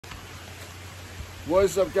What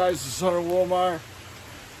is up, guys? This is Hunter Wilmar.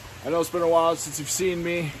 I know it's been a while since you've seen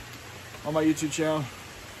me on my YouTube channel.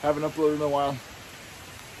 Haven't uploaded in a while.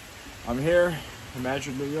 I'm here in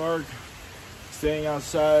Madrid, New York, staying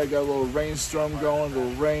outside. Got a little rainstorm going, a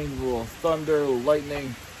little rain, a little thunder, a little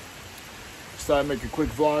lightning. Decided to make a quick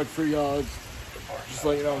vlog for y'all. Just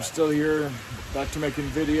let you know I'm still here, back to making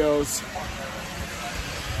videos.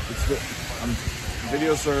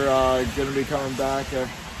 Videos are going to be coming back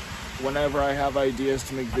whenever I have ideas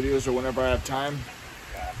to make videos or whenever I have time.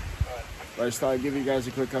 But I just thought I'd give you guys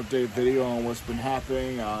a quick update video on what's been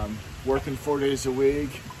happening. I'm working 4 days a week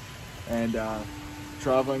and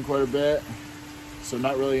traveling quite a bit, so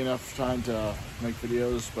not really enough time to make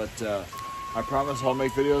videos, but I promise I'll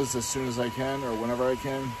make videos as soon as I can or whenever I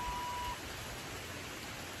can.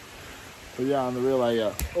 But yeah, on the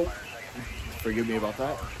real, forgive me about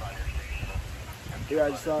that. Yeah, I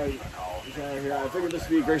just thought I figured this would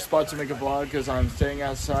be a great spot to make a vlog because I'm staying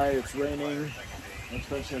outside, it's raining,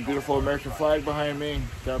 especially a beautiful American flag behind me.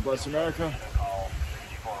 God bless America.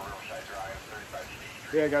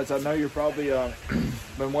 Yeah, guys, I know you're probably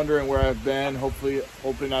been wondering where I've been. Hopefully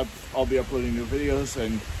I'll be uploading new videos,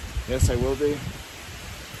 and yes, I will be.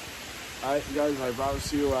 Alright, guys, I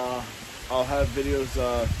promise you I'll have videos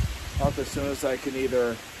up as soon as I can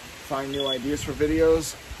either find new ideas for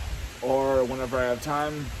videos or whenever I have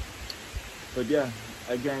time. But yeah,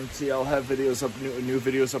 I guarantee I'll have videos up, new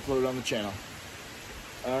videos uploaded on the channel.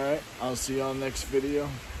 Alright, I'll see you on the next video.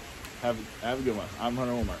 Have a good one. I'm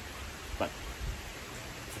Hunter Wilmar.